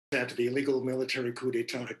after the illegal military coup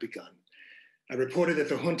d'etat had begun, I reported that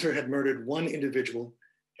the junta had murdered one individual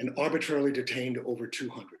and arbitrarily detained over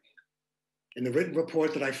 200. In the written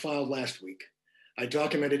report that I filed last week, I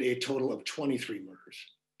documented a total of 23 murders.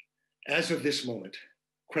 As of this moment,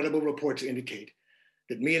 credible reports indicate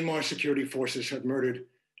that Myanmar security forces have murdered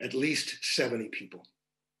at least 70 people.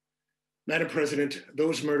 Madam President,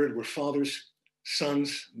 those murdered were fathers,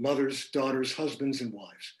 sons, mothers, daughters, husbands, and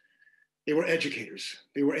wives. They were educators,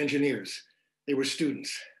 they were engineers, they were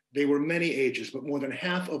students, they were many ages, but more than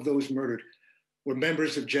half of those murdered were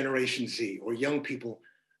members of Generation Z, or young people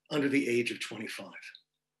under the age of 25.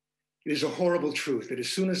 It is a horrible truth that as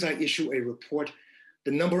soon as I issue a report,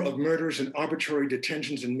 the number of murders and arbitrary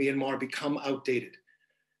detentions in Myanmar become outdated.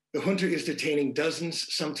 The junta is detaining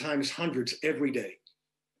dozens, sometimes hundreds every day.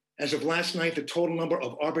 As of last night, the total number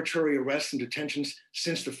of arbitrary arrests and detentions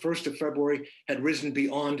since the 1st of February had risen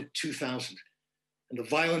beyond 2,000. And the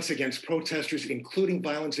violence against protesters, including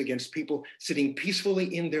violence against people sitting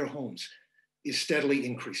peacefully in their homes, is steadily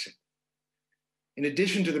increasing. In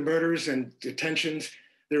addition to the murders and detentions,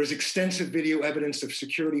 there is extensive video evidence of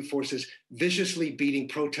security forces viciously beating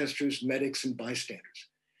protesters, medics, and bystanders.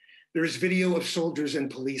 There is video of soldiers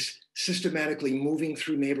and police systematically moving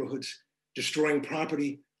through neighborhoods, destroying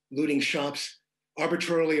property, looting shops,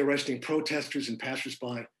 arbitrarily arresting protesters and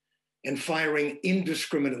passersby, and firing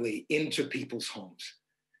indiscriminately into people's homes.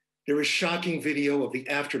 There is shocking video of the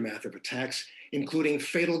aftermath of attacks, including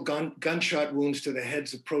fatal gunshot wounds to the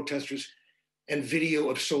heads of protesters, and video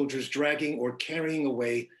of soldiers dragging or carrying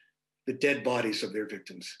away the dead bodies of their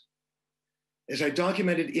victims. As I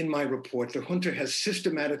documented in my report, the junta has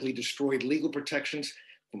systematically destroyed legal protections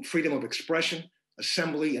from freedom of expression,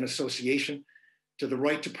 assembly, and association to the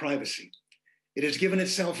right to privacy. It has given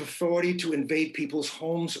itself authority to invade people's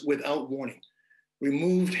homes without warning,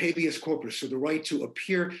 removed habeas corpus, so the right to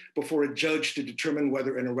appear before a judge to determine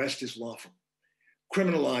whether an arrest is lawful,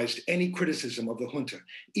 criminalized any criticism of the junta,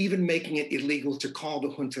 even making it illegal to call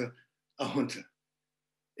the junta a junta.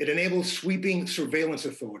 It enabled sweeping surveillance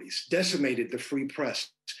authorities, decimated the free press,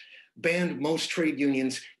 banned most trade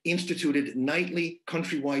unions, instituted nightly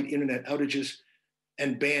countrywide internet outages,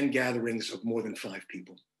 and banned gatherings of more than 5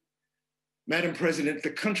 people. Madam President, the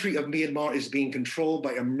country of Myanmar is being controlled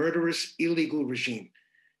by a murderous, illegal regime.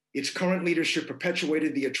 Its current leadership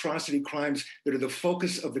perpetuated the atrocity crimes that are the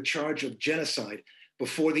focus of the charge of genocide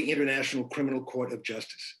before the International Criminal Court of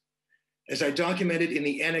Justice. As I documented in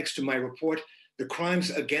the annex to my report, the crimes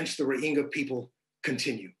against the Rohingya people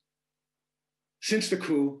continue. Since the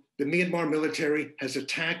coup, the Myanmar military has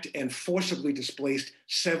attacked and forcibly displaced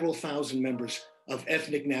several thousand members of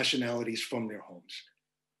ethnic nationalities from their homes.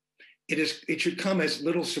 It should come as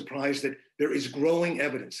little surprise that there is growing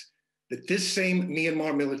evidence that this same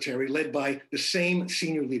Myanmar military, led by the same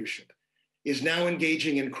senior leadership, is now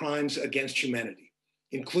engaging in crimes against humanity,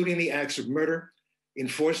 including the acts of murder,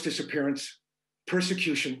 enforced disappearance,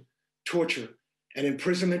 persecution, torture, and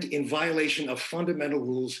imprisonment in violation of fundamental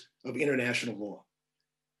rules of international law.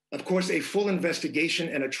 Of course, a full investigation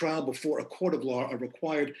and a trial before a court of law are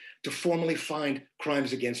required to formally find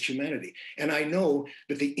crimes against humanity. And I know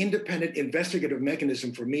that the independent investigative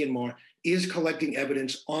mechanism for Myanmar is collecting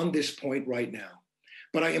evidence on this point right now.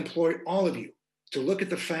 But I implore all of you to look at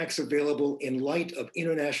the facts available in light of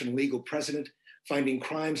international legal precedent finding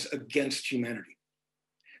crimes against humanity.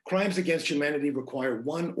 Crimes against humanity require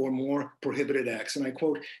one or more prohibited acts, and I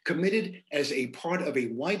quote, committed as a part of a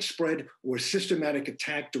widespread or systematic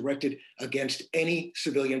attack directed against any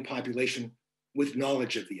civilian population with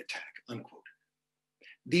knowledge of the attack, unquote.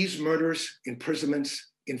 These murders, imprisonments,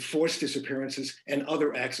 enforced disappearances, and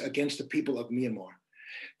other acts against the people of Myanmar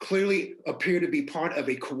clearly appear to be part of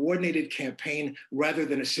a coordinated campaign rather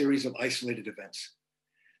than a series of isolated events.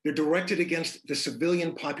 They're directed against the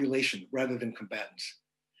civilian population rather than combatants.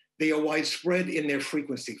 They are widespread in their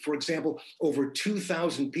frequency. For example, over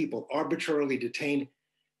 2,000 people arbitrarily detained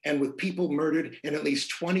and with people murdered in at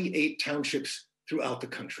least 28 townships throughout the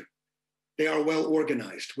country. They are well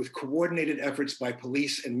organized with coordinated efforts by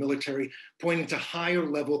police and military pointing to higher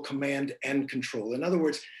level command and control. In other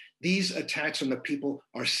words, these attacks on the people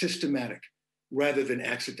are systematic rather than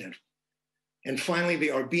accidental. And finally,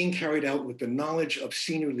 they are being carried out with the knowledge of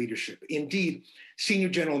senior leadership. Indeed, Senior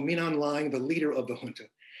General Myanmar11, the leader of the junta,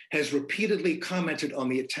 has repeatedly commented on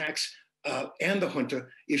the attacks and the junta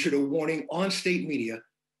issued a warning on state media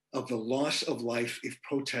of the loss of life if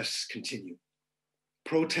protests continue.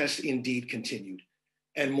 Protests indeed continued,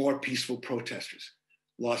 and more peaceful protesters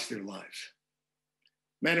lost their lives.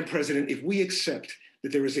 Madam President, if we accept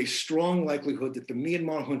that there is a strong likelihood that the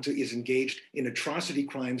Myanmar junta is engaged in atrocity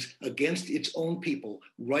crimes against its own people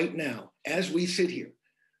right now, as we sit here,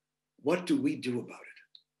 what do we do about it?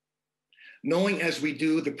 Knowing as we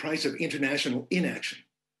do the price of international inaction,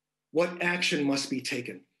 what action must be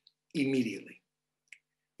taken immediately?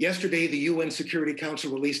 Yesterday, the UN Security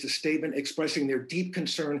Council released a statement expressing their deep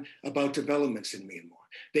concern about developments in Myanmar.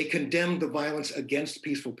 They condemned the violence against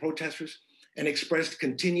peaceful protesters and expressed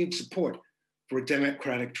continued support for a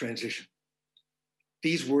democratic transition.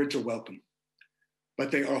 These words are welcome, but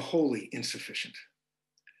they are wholly insufficient.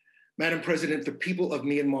 Madam President, the people of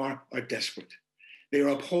Myanmar are desperate. They are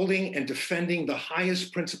upholding and defending the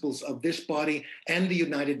highest principles of this body and the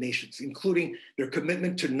United Nations, including their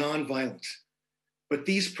commitment to nonviolence. But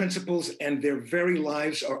these principles and their very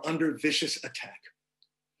lives are under vicious attack.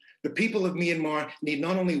 The people of Myanmar need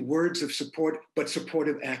not only words of support, but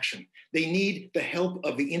supportive action. They need the help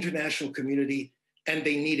of the international community, and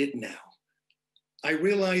they need it now. I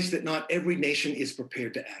realize that not every nation is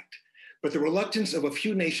prepared to act, but the reluctance of a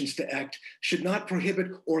few nations to act should not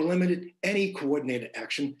prohibit or limit any coordinated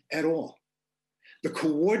action at all. The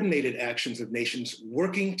coordinated actions of nations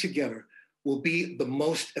working together will be the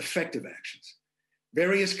most effective actions.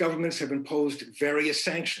 Various governments have imposed various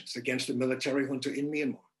sanctions against the military junta in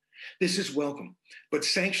Myanmar. This is welcome, but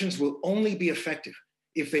sanctions will only be effective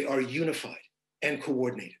if they are unified and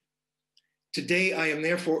coordinated. Today, I am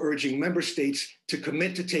therefore urging member states to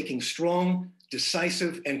commit to taking strong,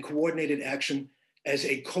 decisive, and coordinated action as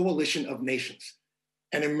a coalition of nations,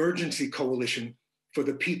 an emergency coalition for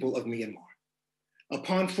the people of Myanmar.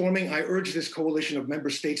 Upon forming, I urge this coalition of member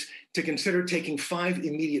states to consider taking 5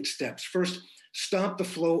 immediate steps. First, stop the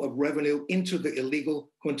flow of revenue into the illegal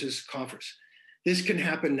junta's coffers. This can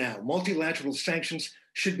happen now. Multilateral sanctions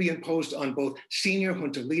should be imposed on both senior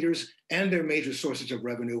junta leaders and their major sources of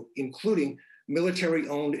revenue, including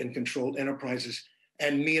military-owned and controlled enterprises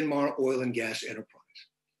and Myanmar oil and gas enterprise.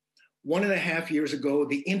 1.5 years ago,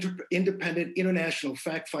 the independent international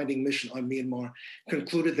fact-finding mission on Myanmar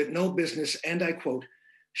concluded that no business, and I quote,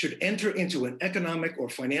 should enter into an economic or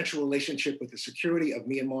financial relationship with the security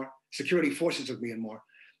forces of Myanmar,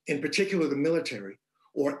 in particular the military,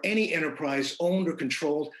 or any enterprise owned or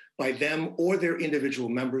controlled by them or their individual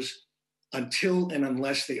members until and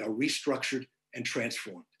unless they are restructured and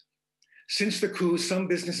transformed. Since the coup, some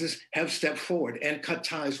businesses have stepped forward and cut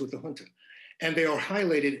ties with the junta, and they are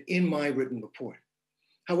highlighted in my written report.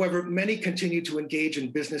 However, many continue to engage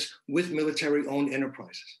in business with military-owned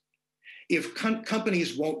enterprises. If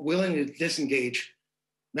companies won't willingly disengage,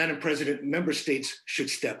 Madam President, member states should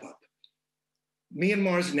step up.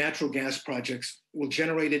 Myanmar's natural gas projects will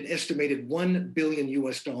generate an estimated $1 billion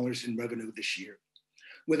in revenue this year.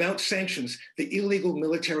 Without sanctions, the illegal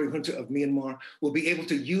military junta of Myanmar will be able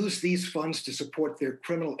to use these funds to support their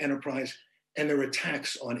criminal enterprise and their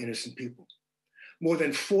attacks on innocent people. More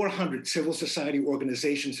than 400 civil society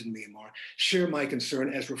organizations in Myanmar share my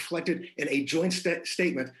concern, as reflected in a joint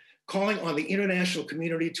statement calling on the international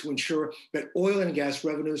community to ensure that oil and gas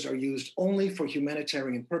revenues are used only for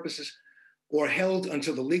humanitarian purposes or held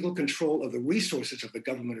until the legal control of the resources of the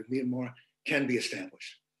government of Myanmar can be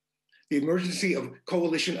established. The emergency of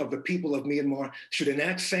coalition of the people of Myanmar should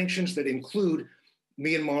enact sanctions that include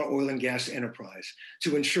Myanmar oil and gas enterprise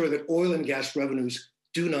to ensure that oil and gas revenues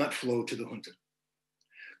do not flow to the junta.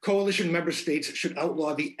 Coalition member states should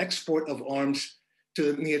outlaw the export of arms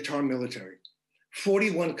to the Myanmar military.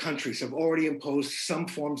 41 countries have already imposed some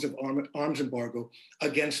forms of arms embargo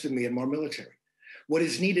against the Myanmar military. What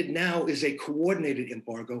is needed now is a coordinated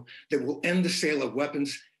embargo that will end the sale of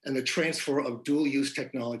weapons and the transfer of dual-use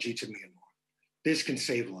technology to Myanmar. This can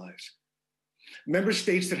save lives. Member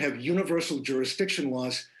states that have universal jurisdiction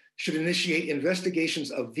laws should initiate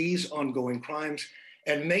investigations of these ongoing crimes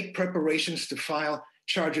and make preparations to file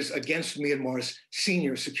charges against Myanmar's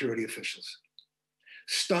senior security officials.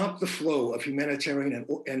 Stop the flow of humanitarian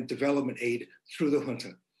and development aid through the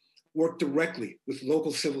junta. Work directly with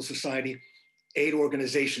local civil society aid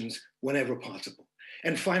organizations whenever possible.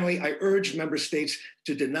 And finally, I urge member states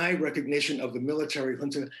to deny recognition of the military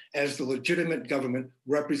junta as the legitimate government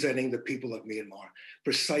representing the people of Myanmar,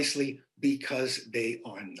 precisely because they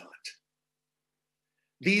are not.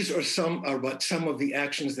 These are but some of the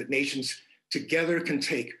actions that nations together can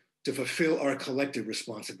take to fulfill our collective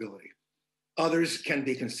responsibility. Others can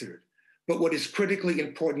be considered. But what is critically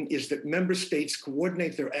important is that member states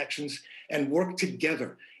coordinate their actions and work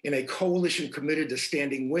together in a coalition committed to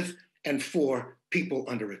standing with and for people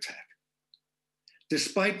under attack.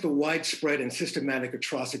 Despite the widespread and systematic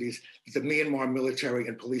atrocities that the Myanmar military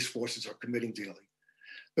and police forces are committing daily,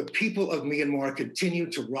 The people of Myanmar continue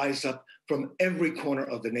to rise up from every corner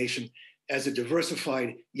of the nation as a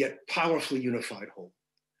diversified yet powerfully unified whole.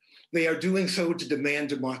 They are doing so to demand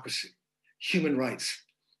democracy, human rights,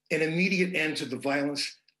 an immediate end to the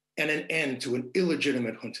violence, and an end to an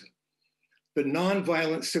illegitimate junta. The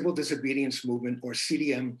Nonviolent Civil Disobedience Movement, or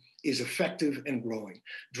CDM, is effective and growing,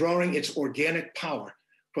 drawing its organic power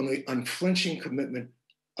from the unflinching commitment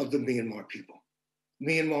of the Myanmar people.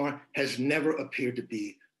 Myanmar has never appeared to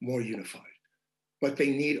be more unified, but they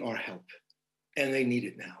need our help, and they need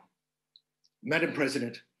it now. Madam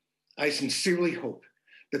President, I sincerely hope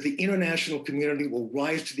that the international community will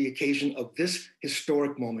rise to the occasion of this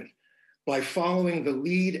historic moment by following the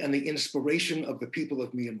lead and the inspiration of the people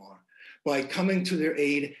of Myanmar, by coming to their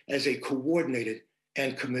aid as a coordinated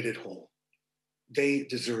and committed whole. They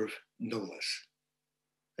deserve no less.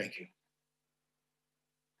 Thank you.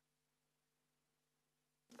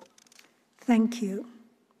 Thank you.